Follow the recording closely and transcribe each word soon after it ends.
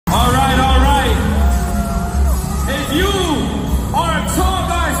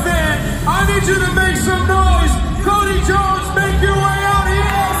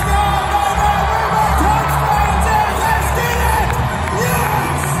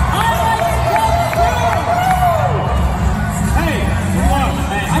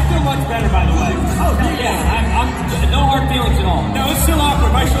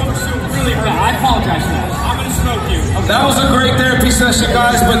session,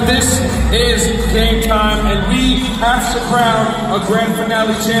 guys, but this is game time, and we have to crown a grand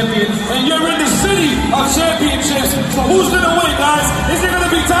finale champion. And you're in the city of championships. So who's gonna win, guys? Is it gonna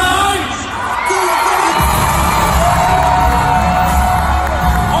be time?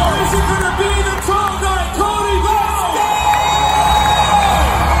 Or is it gonna be the tall guy, Cody Bow?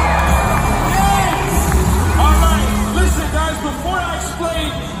 All right, listen, guys. Before I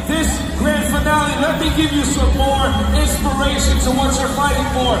explain this grand finale, let me give you some more inspiration to what you're fighting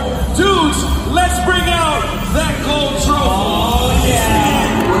for. Dudes, let's bring out that gold trophy. Oh, yeah.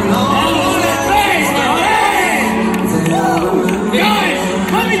 Guys,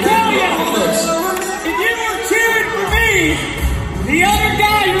 let me tell you, if you were cheering for me, the other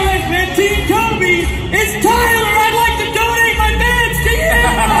guy who has been Team Kobe is Tyler. I'd like to donate my pants to you.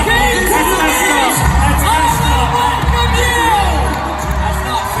 That's messed up. That's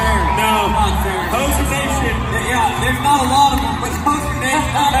not fair. No, not fair. Hoser Nation. Yeah, there's not a lot of them, but Hoser Nation.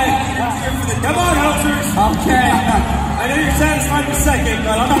 Come on, Hosers. Okay. I know you're satisfied with second,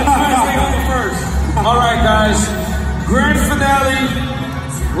 but I'm going to try to stay on the first. All right, guys. Grand finale.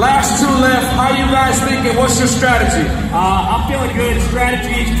 Last two left. How you guys thinking? What's your strategy? I'm feeling good.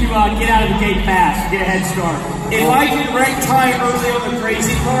 Strategy is to get out of the gate fast, get a head start. If I can rank Ty early on the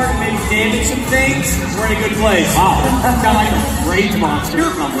crazy card and maybe damage some things, we're in a good place. Wow. Got like a rage monster.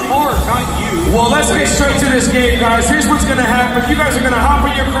 Or not you. Well, let's get straight to this game, guys. Here's what's going to happen. You guys are going to hop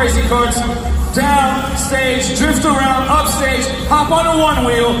on your crazy cards, down stage, drift around, up stage, hop on a one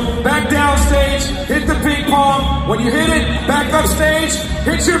wheel, back down stage, hit the ping pong. When you hit it, back up stage,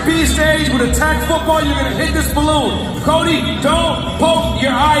 hit your B stage. With attack football, you're going to hit this balloon. Cody, don't poke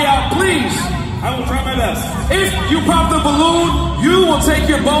your eye out, please. I will try my best. If you pop the balloon, you will take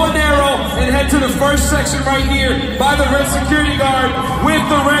your bow and arrow and head to the first section right here by the red security guard with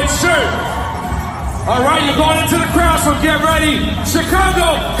the red shirt. All right, you're going into the crowd, so get ready.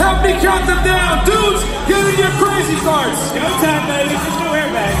 Chicago, help me count them down. Dudes, get in your crazy cards. Go time, baby. There's no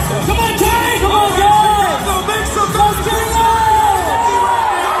airbags. So. Come on, Ty! Come on, guys! Chicago, make some noise. Get ready.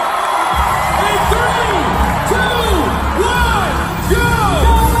 In 3, 2, 1, go!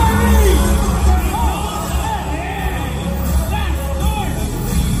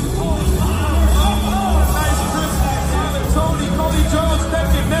 Cody Jones neck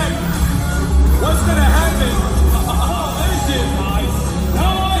and neck. What's gonna happen?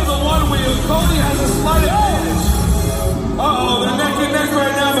 The one wheel. Cody has a slight advantage. Uh-oh, they're neck and neck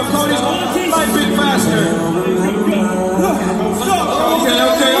right now, but